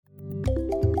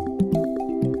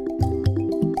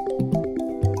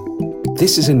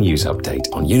This is a news update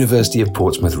on University of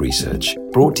Portsmouth research,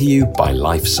 brought to you by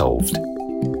Life Solved.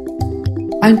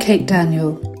 I'm Kate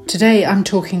Daniel. Today I'm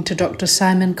talking to Dr.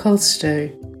 Simon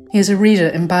Colstow. He is a reader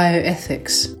in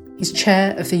bioethics. He's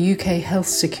chair of the UK Health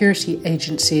Security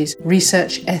Agency's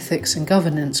Research, Ethics and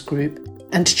Governance Group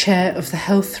and chair of the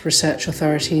Health Research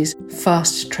Authority's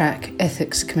Fast Track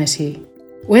Ethics Committee.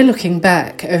 We're looking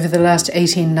back over the last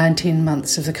 18-19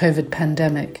 months of the COVID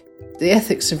pandemic. The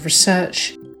ethics of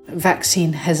research,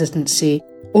 vaccine hesitancy,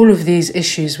 all of these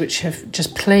issues which have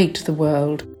just plagued the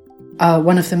world are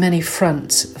one of the many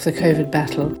fronts of the COVID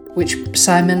battle, which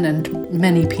Simon and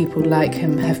many people like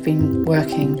him have been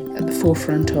working at the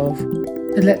forefront of.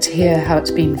 And let's hear how it's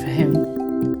been for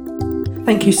him.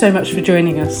 Thank you so much for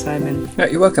joining us, Simon. No,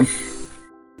 you're welcome.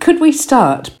 Could we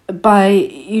start by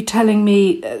you telling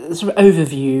me a sort of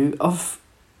overview of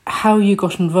how you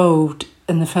got involved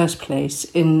in the first place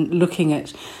in looking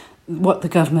at what the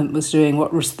government was doing,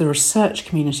 what the research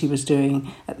community was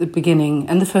doing at the beginning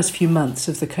and the first few months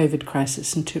of the COVID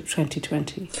crisis in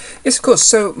 2020? Yes, of course.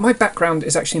 So my background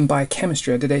is actually in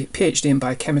biochemistry. I did a PhD in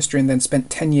biochemistry and then spent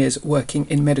 10 years working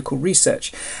in medical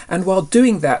research. And while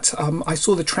doing that, I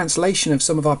saw the translation of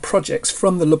some of our projects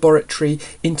from the laboratory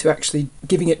into actually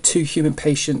giving it to human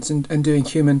patients and doing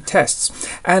human tests.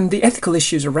 And the ethical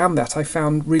issues around that I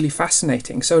found really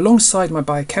fascinating. So alongside my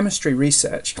biochemistry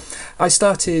research, I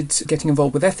started getting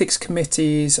involved with ethics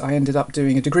committees. I ended up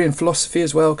doing a degree in philosophy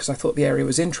as well because I thought the area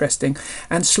was interesting.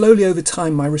 And slowly over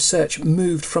time, my research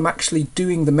moved from actually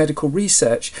doing the medical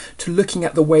research to looking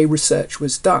at the way research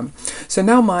was done. So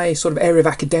now my sort of area of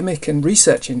academic and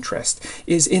research interest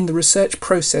is in the research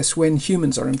process when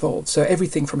humans are involved. So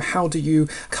everything from how do you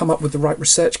come up with the right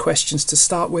research questions to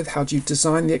start with, how do you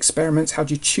design the experiments, how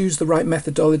do you choose the right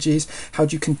methodologies, how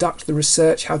do you conduct the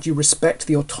research, how do you respect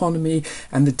the autonomy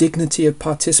and the dignity of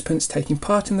participants taking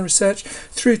part in the research,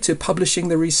 through to publishing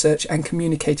the research and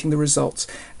communicating the results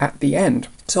at the end.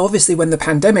 So obviously when the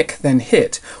pandemic then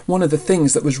hit, one of the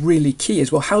things that was really key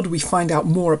is, well, how do we find out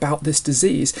more about this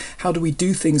disease? How do we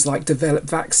do things like develop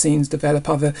vaccines, develop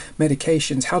other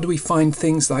medications? How do we find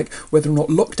things like whether or not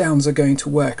lockdowns are going to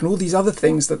work and all these other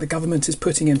things that the government is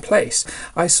putting in place?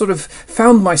 I sort of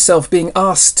found myself being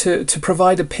asked to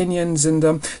provide opinions and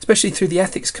especially through the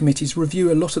ethics committees,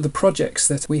 review a lot of the projects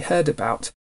that we heard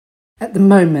about. At the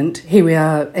moment, here we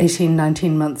are 18,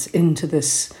 19 months into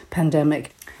this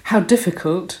pandemic. How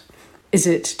difficult is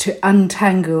it to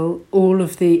untangle all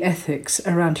of the ethics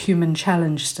around human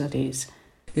challenge studies?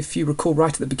 If you recall,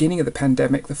 right at the beginning of the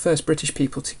pandemic, the first British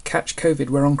people to catch COVID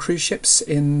were on cruise ships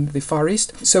in the Far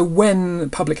East. So when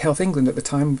Public Health England at the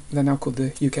time, they're now called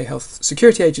the UK Health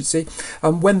Security Agency,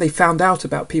 when they found out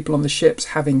about people on the ships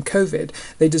having COVID,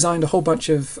 they designed a whole bunch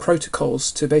of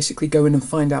protocols to basically go in and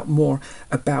find out more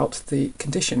about the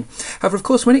condition. However, of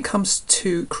course, when it comes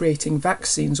to creating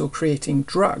vaccines or creating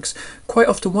drugs, quite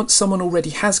often once someone already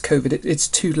has COVID, it's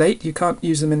too late. You can't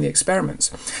use them in the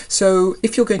experiments. So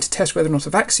if you're going to test whether or not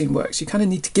a vaccine works, you kind of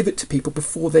need to give it to people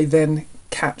before they then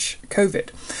catch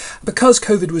COVID. Because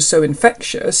COVID was so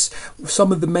infectious,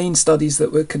 some of the main studies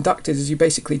that were conducted is you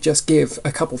basically just give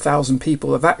a couple thousand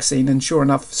people a vaccine and sure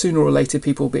enough, sooner or later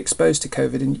people will be exposed to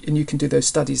COVID and you can do those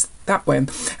studies that way. And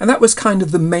that was kind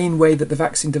of the main way that the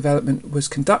vaccine development was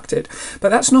conducted. But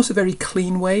that's not a very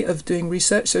clean way of doing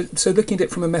research. So looking at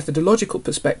it from a methodological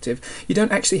perspective, you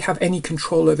don't actually have any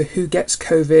control over who gets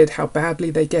COVID, how badly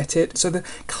they get it. So the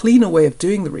cleaner way of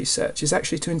doing the research is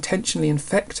actually to intentionally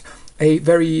infect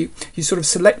you sort of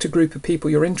select a group of people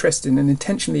you're interested in and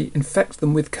intentionally infect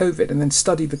them with COVID and then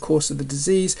study the course of the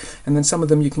disease. And then some of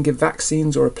them you can give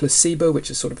vaccines or a placebo, which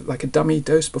is sort of like a dummy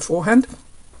dose beforehand.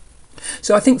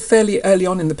 So I think fairly early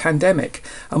on in the pandemic,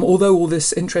 although all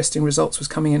this interesting results was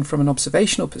coming in from an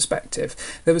observational perspective,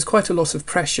 there was quite a lot of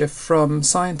pressure from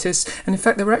scientists. And in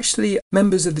fact, there were actually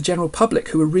members of the general public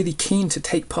who were really keen to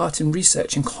take part in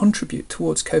research and contribute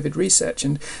towards COVID research.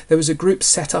 And there was a group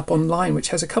set up online which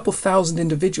has a couple thousand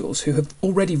individuals who have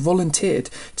already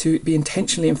volunteered to be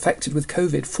intentionally infected with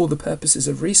COVID for the purposes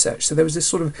of research. So there was this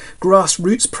sort of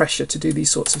grassroots pressure to do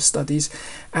these sorts of studies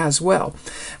as well.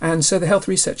 And so the Health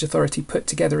Research Authority put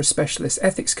together a specialist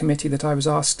ethics committee that I was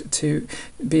asked to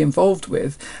be involved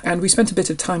with. And we spent a bit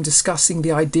of time discussing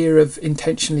the idea of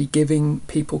intentionally giving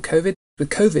people COVID. With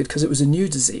COVID, because it was a new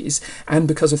disease, and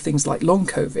because of things like long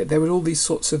COVID, there were all these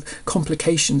sorts of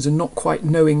complications and not quite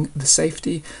knowing the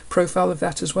safety profile of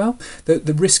that as well.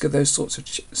 The risk of those sorts of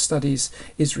studies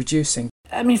is reducing.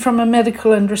 I mean, from a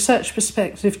medical and research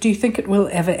perspective, do you think it will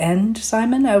ever end,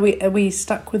 Simon? Are we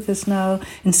stuck with this now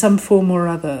in some form or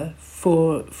other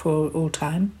for all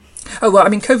time? Oh, well, I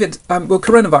mean,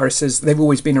 coronaviruses, they've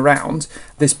always been around.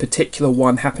 This particular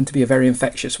one happened to be a very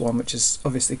infectious one, which has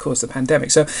obviously caused the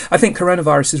pandemic. So I think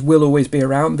coronaviruses will always be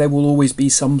around. There will always be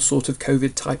some sort of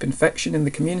COVID-type infection in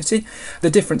the community. The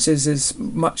difference is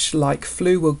much like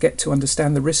flu, we'll get to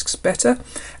understand the risks better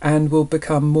and we'll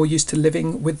become more used to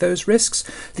living with those risks.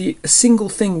 The single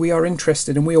thing we are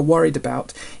interested and we are worried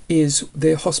about is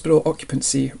the hospital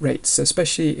occupancy rates,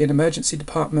 especially in emergency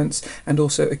departments and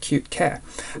also acute care.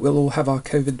 We'll all have our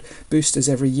COVID boosters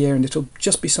every year and it'll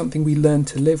just be something we learn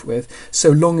to live with so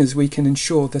long as we can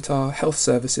ensure that our health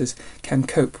services can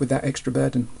cope with that extra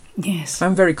burden. Yes.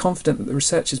 I'm very confident that the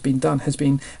research has been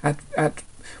at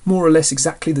more or less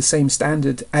exactly the same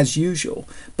standard as usual,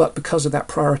 but because of that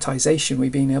prioritisation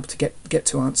we've been able to get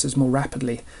to answers more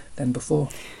rapidly than before.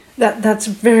 That's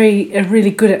a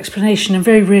really good explanation and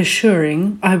very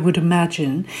reassuring, I would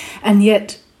imagine. And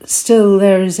yet still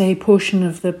there is a portion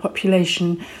of the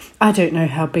population, I don't know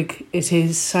how big it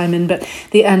is, Simon, but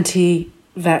the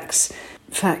anti-vax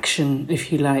faction,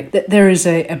 if you like, that there is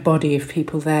a body of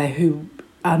people there who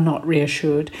are not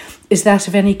reassured. Is that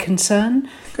of any concern?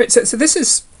 Great. So this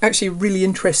is actually a really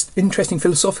interesting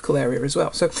philosophical area as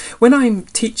well. So when I'm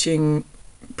teaching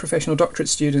professional doctorate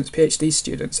students, PhD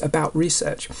students about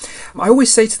research, I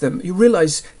always say to them, you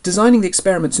realise designing the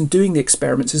experiments and doing the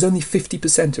experiments is only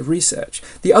 50% of research.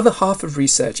 The other half of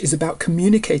research is about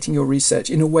communicating your research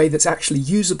in a way that's actually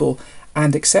usable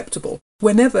and acceptable.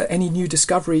 Whenever any new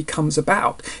discovery comes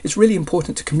about, it's really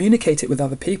important to communicate it with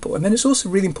other people. And then it's also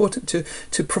really important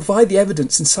to provide the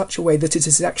evidence in such a way that it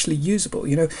is actually usable.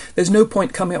 You know, there's no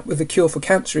point coming up with a cure for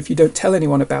cancer if you don't tell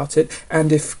anyone about it,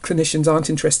 and if clinicians aren't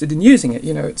interested in using it.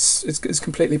 You know, it's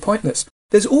completely pointless.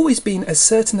 There's always been a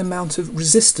certain amount of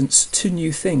resistance to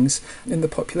new things in the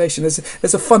population.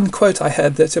 There's a fun quote I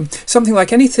heard that something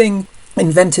like anything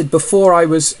invented before I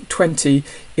was 20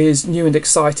 is new and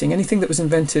exciting. Anything that was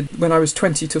invented when I was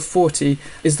 20 to 40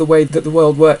 is the way that the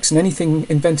world works, and anything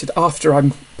invented after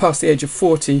I'm past the age of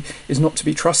 40 is not to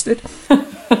be trusted.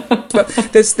 But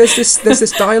there's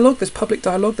this dialogue, this public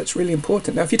dialogue that's really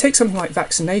important. Now, if you take something like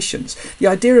vaccinations, the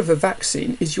idea of a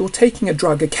vaccine is you're taking a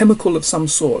drug, a chemical of some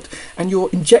sort, and you're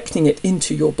injecting it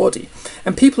into your body.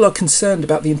 And people are concerned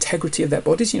about the integrity of their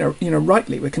bodies. You know,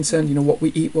 rightly, we're concerned, what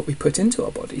we eat, what we put into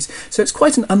our bodies. So it's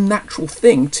quite an unnatural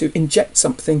thing to inject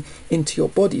something into your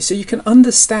body. So you can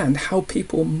understand how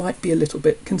people might be a little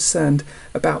bit concerned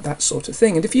about that sort of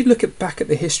thing. And if you look back at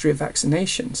the history of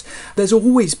vaccinations, there's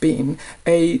always been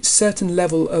a certain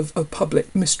level of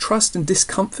public mistrust and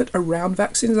discomfort around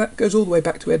vaccines. That goes all the way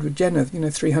back to Edward Jenner,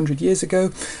 300 years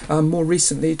ago. More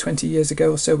recently, 20 years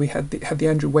ago or so, we had the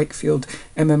Andrew Wakefield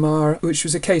MMR, which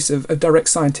was a case of direct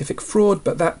scientific fraud,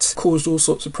 but that caused all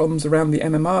sorts of problems around the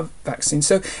MMR vaccine.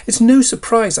 So it's no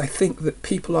surprise, I think, that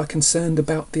people are concerned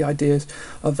about the ideas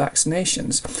of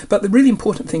vaccinations. But the really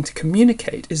important thing to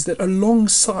communicate is that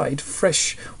alongside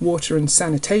fresh water and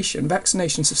sanitation,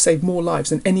 vaccinations have saved more lives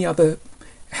than any other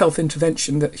health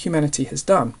intervention that humanity has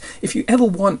done. If you ever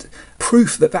want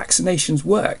proof that vaccinations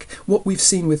work, what we've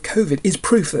seen with COVID is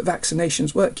proof that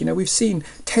vaccinations work. We've seen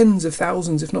tens of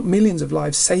thousands, if not millions of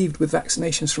lives saved with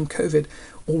vaccinations from COVID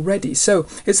already. So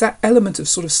it's that element of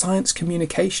sort of science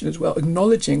communication as well,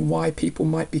 acknowledging why people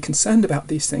might be concerned about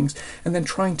these things and then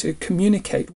trying to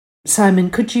communicate. Simon,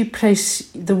 could you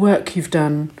place the work you've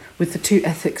done with the two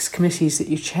ethics committees that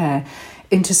you chair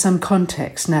into some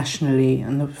context nationally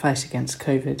and the fight against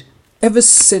COVID? Ever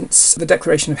since the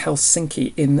Declaration of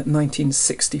Helsinki in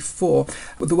 1964,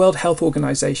 the World Health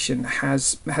Organization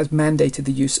has mandated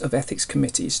the use of ethics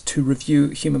committees to review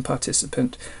human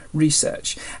participant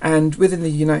research. And within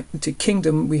the United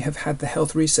Kingdom, we have had the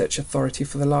Health Research Authority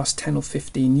for the last 10 or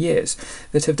 15 years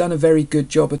that have done a very good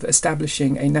job of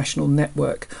establishing a national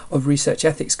network of research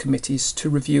ethics committees to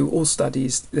review all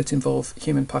studies that involve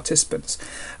human participants.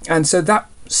 And so that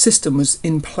system was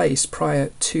in place prior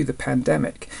to the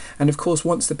pandemic. And of course,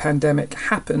 once the pandemic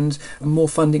happened, more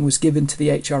funding was given to the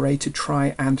HRA to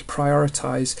try and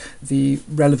prioritise the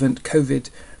relevant COVID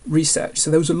research. So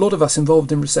there was a lot of us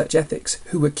involved in research ethics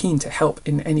who were keen to help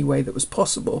in any way that was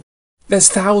possible. There's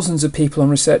thousands of people on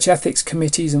research ethics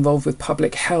committees involved with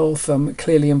public health,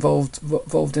 clearly involved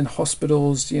in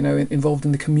hospitals, involved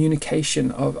in the communication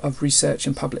of research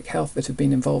and public health that have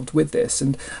been involved with this.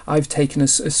 And I've taken a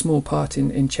small part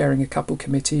in chairing a couple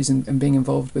committees and being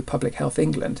involved with Public Health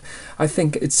England. I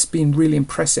think it's been really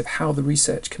impressive how the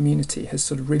research community has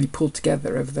sort of really pulled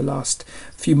together over the last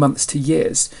few months to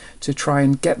years to try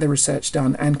and get the research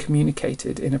done and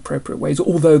communicated in appropriate ways,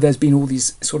 although there's been all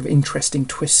these sort of interesting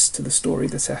twists to the story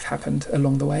that have happened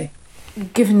along the way.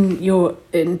 given your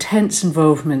intense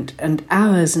involvement and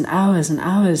hours and hours and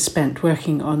hours spent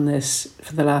working on this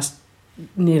for the last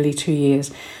nearly 2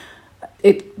 years,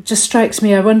 it just strikes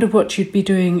me, I wonder what you'd be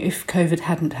doing if COVID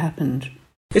hadn't happened.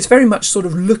 It's very much sort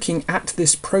of looking at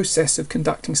this process of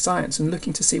conducting science and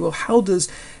looking to see, well, how does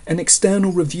an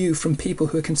external review from people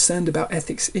who are concerned about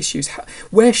ethics issues,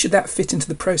 where should that fit into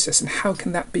the process and how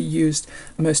can that be used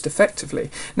most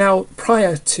effectively? Now,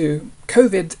 prior to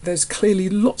COVID, there's clearly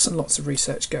lots and lots of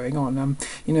research going on.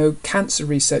 Cancer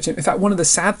research. In fact, one of the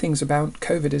sad things about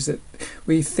COVID is that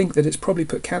we think that it's probably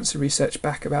put cancer research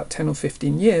back about 10 or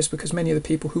 15 years because many of the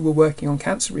people who were working on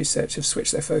cancer research have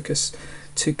switched their focus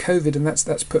to COVID, and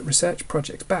that's put research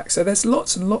projects back. So there's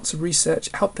lots and lots of research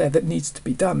out there that needs to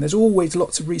be done. There's always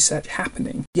lots of research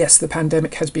happening. Yes, the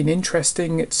pandemic has been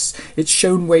interesting. It's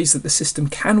shown ways that the system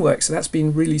can work. So that's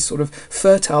been really sort of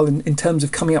fertile in terms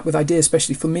of coming up with ideas,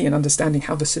 especially for me, and understanding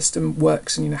how the system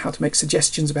works and how to make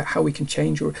suggestions about how we can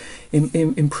change or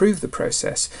improve the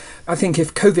process. I think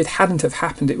if COVID hadn't have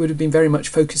happened, it would have been very much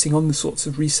focusing on the sorts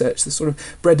of research, the sort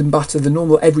of bread and butter, the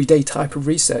normal everyday type of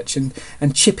research,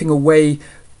 and chipping away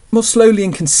more slowly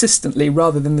and consistently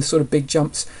rather than the sort of big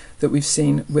jumps that we've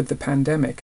seen with the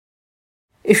pandemic.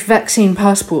 If vaccine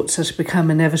passports are to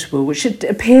become inevitable, which it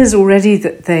appears already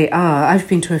that they are, I've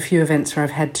been to a few events where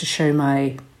I've had to show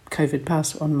my COVID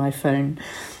pass on my phone.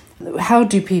 How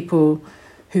do people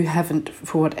who haven't,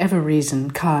 for whatever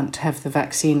reason, can't have the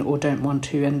vaccine or don't want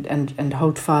to and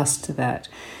hold fast to that,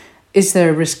 is there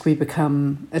a risk we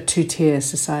become a two-tier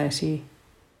society?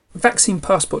 Vaccine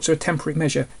passports are a temporary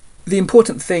measure. The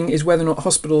important thing is whether or not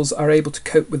hospitals are able to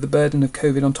cope with the burden of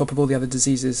COVID on top of all the other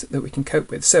diseases that we can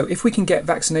cope with. So if we can get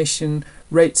vaccination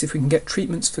rates, if we can get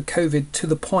treatments for COVID to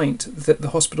the point that the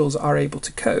hospitals are able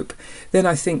to cope, then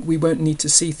I think we won't need to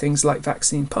see things like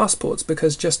vaccine passports,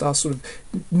 because just our sort of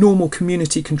normal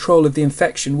community control of the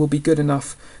infection will be good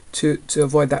enough to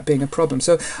avoid that being a problem.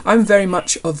 So I'm very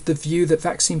much of the view that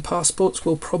vaccine passports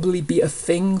will probably be a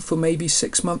thing for maybe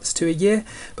 6 months to a year.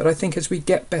 But I think as we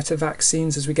get better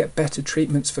vaccines, as we get better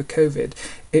treatments for COVID,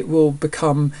 it will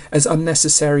become as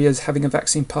unnecessary as having a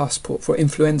vaccine passport for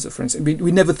influenza, for instance.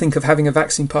 We never think of having a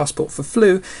vaccine passport for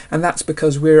flu, and that's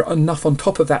because we're enough on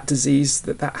top of that disease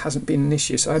that hasn't been an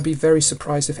issue. So I'd be very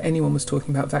surprised if anyone was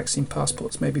talking about vaccine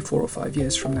passports maybe 4 or 5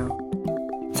 years from now.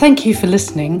 Thank you for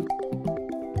listening.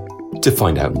 To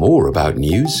find out more about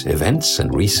news, events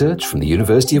and research from the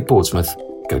University of Portsmouth,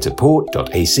 go to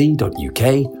port.ac.uk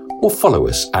or follow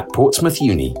us at Portsmouth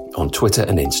Uni on Twitter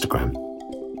and Instagram.